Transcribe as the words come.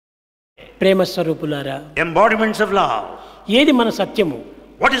ప్రేమ స్వరూపులారా, embodiments of love, ఏది మన సత్యము?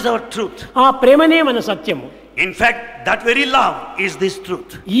 what is our truth? ఆ ప్రేమనే మన సత్యము. In fact, that very love is this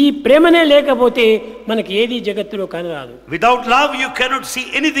truth. ఈ ప్రేమనే లేకపోతే మనకి ఏది జగత్తులో కనరాదు. Without love you cannot see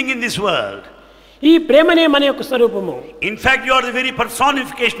anything in this world. ఈ ప్రేమనే మన యొక్క స్వరూపము. In fact, you are the very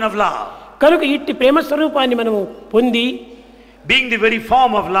personification of love. కనుక ఇట్టి ప్రేమ స్వరూపాన్ని మనము పొంది, being the very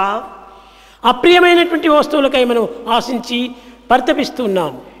form of love, అప్రియమైనటువంటి వస్తువులకై మనం ఆశించి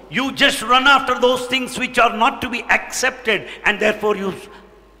పరితపిస్తున్నాము. you just run after those things which are not to be accepted, and therefore you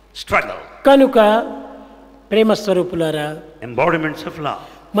struggle. కనుక ప్రేమ స్వరూపులారా, embodiments of love,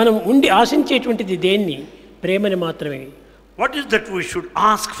 మనం ఉండి ఆశించేటువంటిది దేన్ని? ప్రేమని మాత్రమే. what is that we should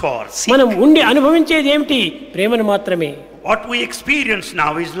ask for, seek? మనం ఉండి అనుభవించేది ఏమిటి? ప్రేమను మాత్రమే. what we experience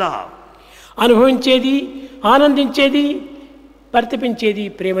now is love. అనుభవించేది, ఆనందించేది, పరితపించేది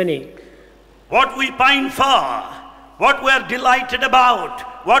ప్రేమనే. what we pine for, what we are delighted about,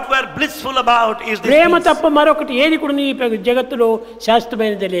 what we are blissful about is this Prema peace. తప్ప మరొకటి ఏది కూడా ఈ జగత్తులో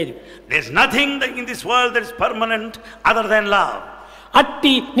శాశ్వతమైనది లేదు. There is nothing in this world that is permanent other than love.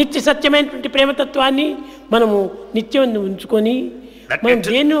 అట్టి నిత్య సత్యమైనటువంటి ప్రేమతత్వాన్ని మనము నిత్యం ఉంచుకొని మనం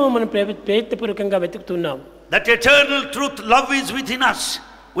దేన్నో మనం ప్రయత్నపూర్వకంగా వెతుకుతున్నాం. That eternal truth, love is within us.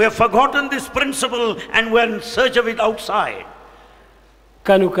 We have forgotten this principle and we are in search of it outside.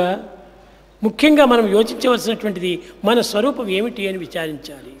 కనుక ముఖ్యంగా మనం యోచించవలసినటువంటిది మన స్వరూపం ఏమిటి అని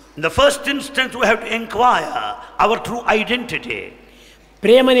విచారించాలి. In the first instance we have to inquire our true identity.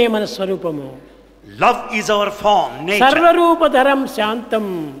 ప్రేమనే మన స్వరూపము. Love is our form, nature. సర్వరూపధరం శాంతం,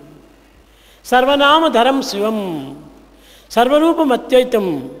 సర్వనామధరం శివం, సర్వరూపం అద్వైతం.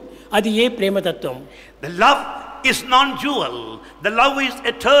 అది ఏ ప్రేమతత్వం? The love is non-dual, the love is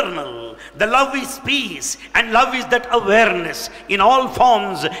eternal, the love is peace, and love is that awareness in all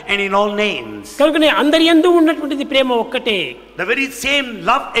forms and in all names. కనుకనే అందరి యందు ఉన్నటువంటిది ప్రేమ ఒక్కటే. The very same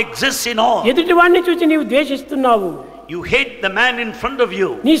love exists in all. ఎదుటి వాడిని చూసి నీవు ద్వేషిస్తున్నావు, You hate the man in front of you.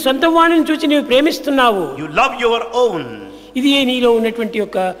 నీ సొంత వాడిని చూసి నీవు ప్రేమిస్తున్నావు. You love your own. ఇది నీలో ఉన్నటువంటి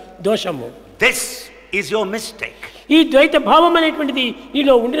యొక్క దోషము. This is your mistake. ఈ ద్వైత భావం అనేటువంటిది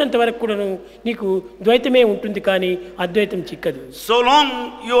నీలో ఉండినంత వరకు కూడాను నీకు ద్వైతమే ఉంటుంది, కానీ అద్వైతం చిక్కదు. So long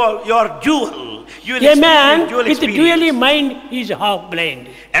you are dual, you will A man experience dual with experience. dually mind is half blind.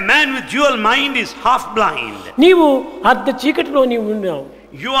 A man with dual mind is half blind. నీవు అర్ధ చీకటిలో నీవు ఉన్నావు.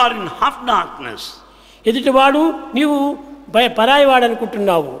 You are in half darkness. ఎదుటివాడు నీవు పరాయివాడు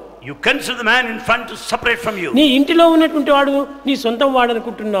అనుకుంటున్నావు. You consider the man in front to separate from you. నీ ఇంటిలో ఉన్నటువంటి వాడు నీ సొంతం వాడు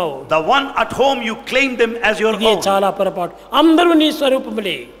అనుకుంటున్నావు. The one at home you claim them as your ఇది own. చాలా పొరపాటు. అందరూ నీ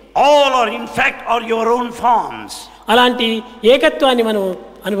స్వరూపములే. All are in fact are your own forms. అలాంటి ఏకత్వాన్ని మనం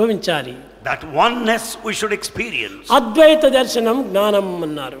అనుభవించాలి. That oneness we should experience. అద్వైత దర్శనం జ్ఞానం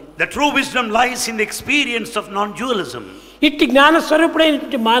అన్నారు. The true wisdom lies in the experience of non-dualism. ఇట్టి జ్ఞాన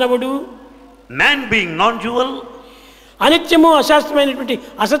స్వరూపుడైనటువంటి మానవుడు, Man being non-dual, అనిత్యము అశాస్త్రమైనటువంటి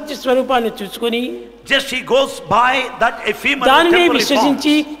అసత్య స్వరూపాన్ని చూసుకొని just he goes by that ephemeral దానిని temporary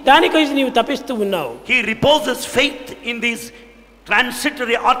విశ్వసించి forms. దానికోసం నీవు తపిస్తూ ఉన్నావు. He reposes faith in these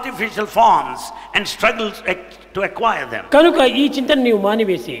transitory artificial forms and struggles to acquire them. కనుక ఈ చింతన నీవు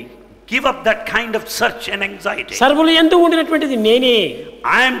మానివేసి Give up that kind of search and anxiety. సర్వుల యందు ఉండినటువంటిది నేనే,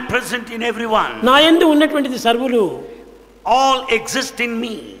 I am present in everyone. నా యందు ఉన్నటువంటిది సర్వులు, All exist in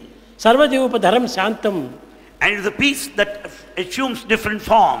me. సర్వదేవోపధరం శాంతం. And it is the peace that assumes different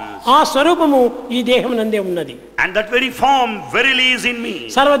forms. ఆ స్వరూపము ఈ దేహం నందే ఉన్నది. And that very form verily is in me.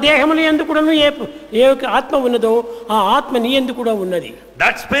 సర్వదేహముల యందు కూడాను ఏ ఆత్మ ఉన్నదో ఆ ఆత్మ నీ యందు కూడా ఉన్నది.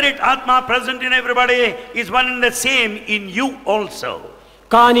 That spirit Atma present in everybody is one and the same in you also.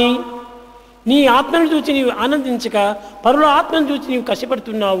 కానీ నీ ఆత్మను చూసి నీవు ఆనందించక పరుల ఆత్మను చూసి నీవు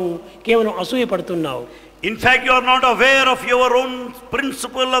కష్టపడుతున్నావు, కేవలం అసూయ పడుతున్నావు. In fact, you are not aware of your own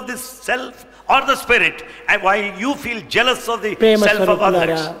principle of this self or the spirit, and why you feel jealous of the Prema self of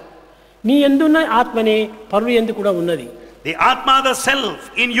స్వరూపులారా, others. నీ యందున్న ఆత్మనే పరుల యందు కూడా ఉన్నది. The Atma, the self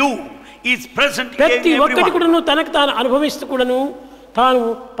in you, is present in ప్రతి ఒక్కటి everyone. కూడాను తనకు తాను అనుభవిస్తూ కూడాను తాను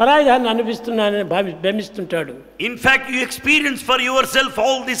పరాయిదాన్ని అనుభవిస్తున్నానని భ్రమిస్తుంటాడు. In fact, you experience for yourself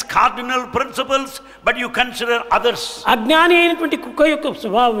all these cardinal principles, but you consider others. అజ్ఞాని అయినటువంటి కుక్క యొక్క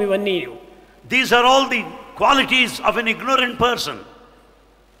స్వభావం ఇవన్నీ. These are all the qualities of an ignorant person.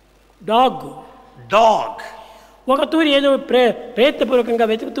 Dog, ఒక తూరి ఏదో ప్రయత్నపూర్వకంగా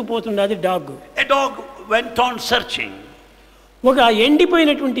వెతుకుతూ పోతున్నది dog. A dog went on searching. ఒక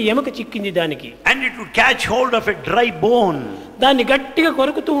ఎండిపోయినటువంటి ఎముక చిక్కింది దానికి. And it would catch hold of a dry bone. దాన్ని గట్టిగా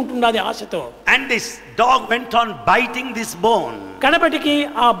కొరుకుతూ ఉంటున్నది ఆశతో. And this dog went on biting this bone. కడపటికి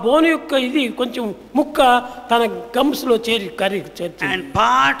ఆ బోన్ యొక్క ఇది కొంచెం ముక్క తన గమ్స్ లో చేరి And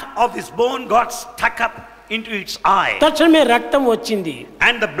part of this bone got stuck up into its eye. తక్షణమే రక్తం వచ్చింది.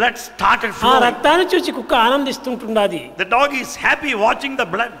 And the blood started ఆ flowing. రక్తాన్ని చూసి కుక్క ఆనందిస్తుంటున్నది. The dog is happy watching the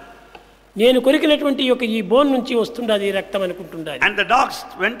blood. నేను కొరికినటువంటి ఈ బోన్ నుంచి వస్తున్నది రక్తం అనుకుంటున్నది. And the dog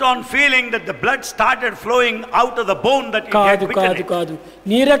went on feeling that the blood started flowing out of the bone that he had bitten. కాదు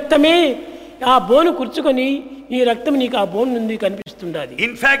నీ రక్తమే ఆ బోన్ కూర్చుకొని నీ రక్తం నీకు ఆ బోన్ నుండి కనిపిస్తున్నది.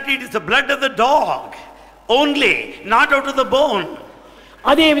 In fact, it is the blood of the dog only, not out of the bone.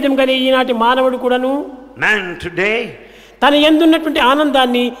 అదే విధంగానే ఈనాటి మానవుడు కూడాను Man today, తన యందున్నటువంటి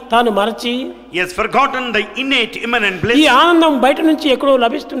ఆనందాన్ని తాను మరచి he has forgotten the innate immanent bliss. ఈ ఆనందం బయట నుంచి ఎక్కడో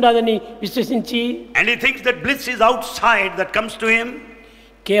లభిస్తుండదని విశ్వసించి And he thinks that bliss is outside that comes to him.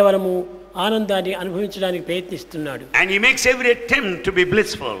 కేవలము ఆనందాన్ని అనుభవించడానికి ప్రయత్నిస్తున్నాడు. And he makes every attempt to be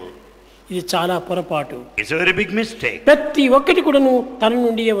blissful. ఇది చాలా పొరపాటు. It's a very big mistake. ప్రతి ఒక్కటి కూడాను తన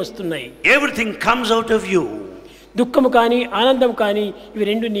నుండియే వస్తున్నాయి. Everything comes out of you. దుఃఖము కానీ ఆనందం కానీ ఇవి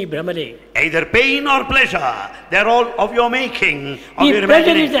రెండు నీ భ్రమలే. Either pain or pleasure, they are all of your making, of The your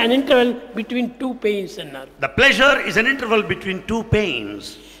pleasure is imagination. an interval between two pains అన్నారు. The pleasure is an interval between two pains.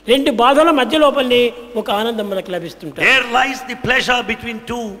 రెండు బాధల మధ్య లోపలనే ఒక ఆనందం మనకు లభిస్తుంటుంది. There lies the pleasure between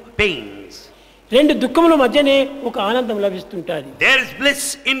two pains. రెండు దుఃఖముల మధ్యనే ఒక ఆనందం లభిస్తుంటుంది. There is bliss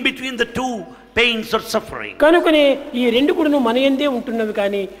in between the two pains or suffering. కనుకనే ఈ రెండు కూడాను మన యందే ఉంటున్నవి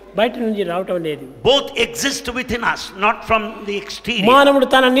కానీ బయట నుంచి రావటం లేదు. Both exist within us, not from the exterior. మానవుడు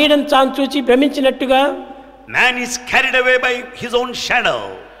తన నీడను తాను చూచి భ్రమించినట్టుగా Man is carried away by his own shadow.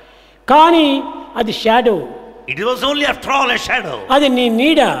 కానీ అది shadow. It was only after all a shadow. అది నీ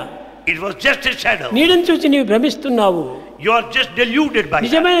నీడ. It was just a shadow. నీడను చూసి నీవు భ్రమిస్తున్నావు. You are just deluded by that.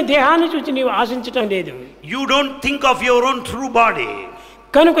 నిజమైన దేహాన్ని చూసి నీవు ఆశించటం లేదు. You don't think of your own true body.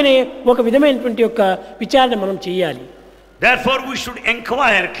 కనుకనే ఒక విధమైనటువంటి యొక్క విచారణ మనం చేయాలి. Therefore we should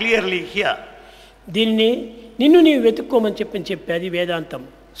inquire clearly here. దీనిని నిన్ను నీవు వెతుక్కోమని చెప్పేది వేదాంతం.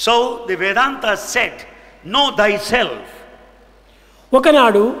 So the Vedanta said, know thyself.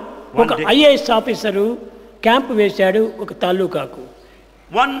 ఒకనాడు ఒక One day. IAS officer camp వేశాడు ఒక తాలూకాకు.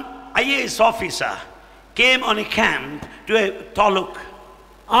 One IAS officer came on a camp to a taluk.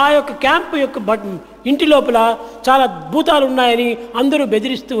 ఆ యొక్క క్యాంప్ యొక్క ఇంటి లోపల చాలా భూతాలు ఉన్నాయని అందరూ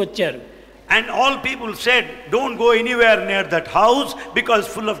బెదిరిస్తూ వచ్చారు. And all people said, don't go anywhere near that house because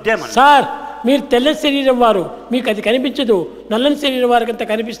full of demons. Sir మీరు తెల్ల శరీరం వారు, మీకు అది కనిపించదు, నల్లని శరీరం వారికి అంత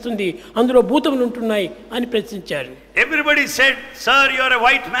కనిపిస్తుంది, అందులో భూతములు ఉంటున్నాయి అని ప్రశ్నించారు. Everybody said, sir, you are a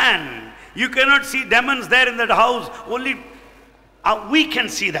white man, you cannot see demons there in that house, only we can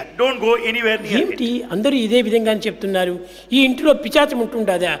see that, don't go anywhere near ఏమిటి it. అందరూ ఇదే విధంగా చెప్తున్నారు, ఈ ఇంటిలో పిశాచం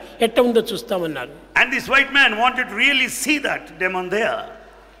ఉంటుండదా, ఎట్ట ఉందో చూస్తామన్నారు. And this white man wanted to really see that demon there.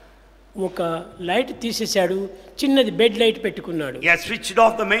 ఒక లైట్ తీసేశాడు, చిన్నది బెడ్ లైట్ పెట్టుకున్నాడు. He had switched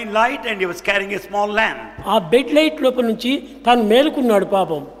off the main light and he was carrying a small lamp. ఆ బెడ్ లైట్ లోపల నుంచి తాను మేలుకున్నాడు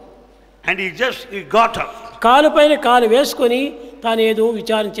పాపం. And he got up. కాలు పైన కాలు వేసుకొని తాను ఏదో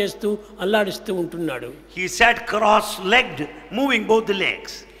విచారం చేస్తూ అల్లాడిస్తూ ఉంటున్నాడు. He sat cross-legged, moving both the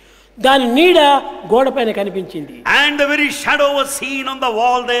legs. దాని నీడ గోడ పైన కనిపించింది. And the very shadow was seen on the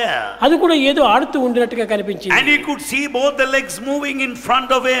wall there. అది కూడా ఏదో ఆడుతూ ఉండినట్టుగా కనిపించింది. And he could see both the legs moving in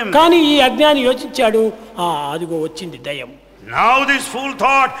front of him. కానీ ఈ అజ్ఞాని యోచించాడు, అదిగో వచ్చింది దయ్యం. Now this fool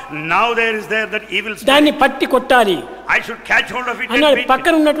thought, now there is that evil spirit. దాన్ని పట్టి కొట్టాలి I should catch hold of it and అన్నాడు. beat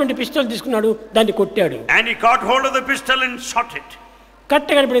పక్కన it. ఉన్నటువంటి పిస్టల్ తీసుకున్నాడు, దాన్ని కొట్టాడు. And he caught hold of the pistol and shot it. కట్ట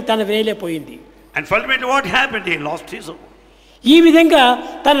కనపడి తన వేలే పోయింది. And ultimately what happened? He lost his own. ఈ విధంగా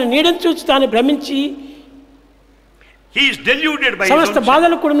తన నీడను చూసి తాను భ్రమించి He is deluded by his సమస్త own.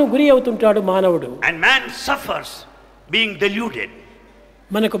 బాధలకు కూడా గురి అవుతుంటాడు మానవుడు. And man suffers being deluded.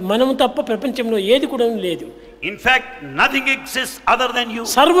 మనము తప్ప ప్రపంచంలో ఏది కూడా లేదు. In fact, nothing exists other than you.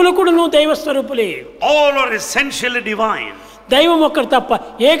 సర్వులు కూడా దైవ స్వరూపులే. All are essentially divine. దైవం ఒక్కడు తప్ప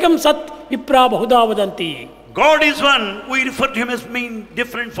ఏకం సత్ విప్రా Bahuda వదంతి. God is one. We refer to him as being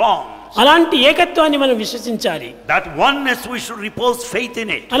different forms. అలాంటి ఏకత్వాన్ని మనం విశ్వసించాలి. That oneness, we should repose faith in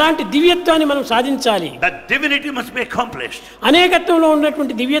it. అలాంటి దివ్యత్వాన్ని మనం సాధించాలి. That divinity must be accomplished. అనేకత్వంలో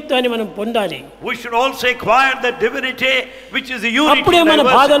ఉన్నటువంటి దివ్యత్వాన్ని మనం పొందాలి. We should also acquire that divinity which is the unity. అప్పుడే మన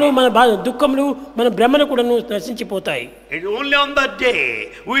బాధలు, diversity. మన దుఃఖములు, మన భ్రమలు కూడా నశించిపోతాయి. It is only on that day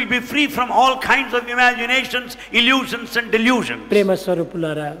we will be free from all kinds of imaginations, illusions and delusions. ప్రేమ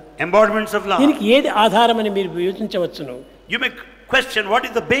స్వరూపులారా, Embodiments of love. దీనికి ఏది ఆధారమని మీరు యోచించవచ్చును. You may question, what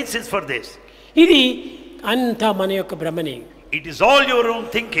is the basis for this? ఇది అంతా మన యొక్క భ్రమని. It is all your own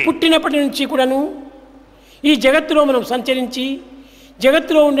thinking. పుట్టినప్పటి నుంచి కూడాను ఈ జగత్తులో మనం సంచరించి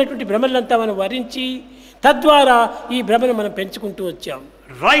జగత్తులో ఉన్నటువంటి భ్రమలంతా మనం వరించి తద్వారా ఈ భ్రమను మనం పెంచుకుంటూ వచ్చాం.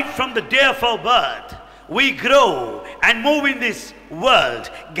 Right from the day of our birth, we grow and move in this world,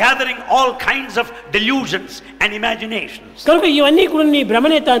 gathering all kinds of delusions and imaginations. కనుక ఇవన్నీ కూడా నీ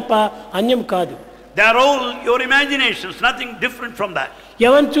భ్రమనే తప్ప అన్యం కాదు. They are all your imaginations, nothing different from that.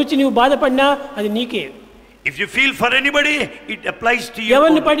 ఎవరిని చూచి నీవు బాధపడినా అది నీకే. If you feel for anybody, it applies to you.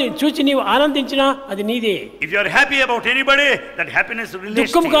 ఎవరిని పడి చూచి నీవు ఆనందించినా అది నీదే. If you are happy about anybody, that happiness relates to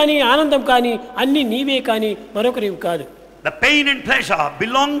దుఃఖం you. కానీ ఆనందం కానీ అన్ని నీవే కానీ మరొకరివి కాదు. The pain and pleasure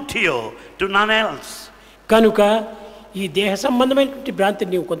belong to you, to none else. కనుక ఈ దేహ సంబంధమైనటువంటి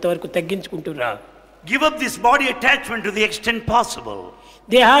భ్రాంతిని నీవు కొంతవరకు తగ్గించుకుంటురా. Give up this body attachment to the extent possible.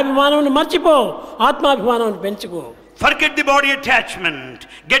 దేహాభిమానం మర్చిపో, ఆత్మాభిమానం పెంచుకో. Forget the body attachment.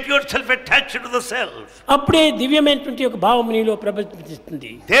 Get yourself attached to the self. అప్పుడే దివ్యమైనటువంటి ఒక భావం నీలో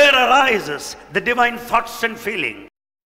ప్రబలిస్తుంది. There arises the divine thoughts and feelings.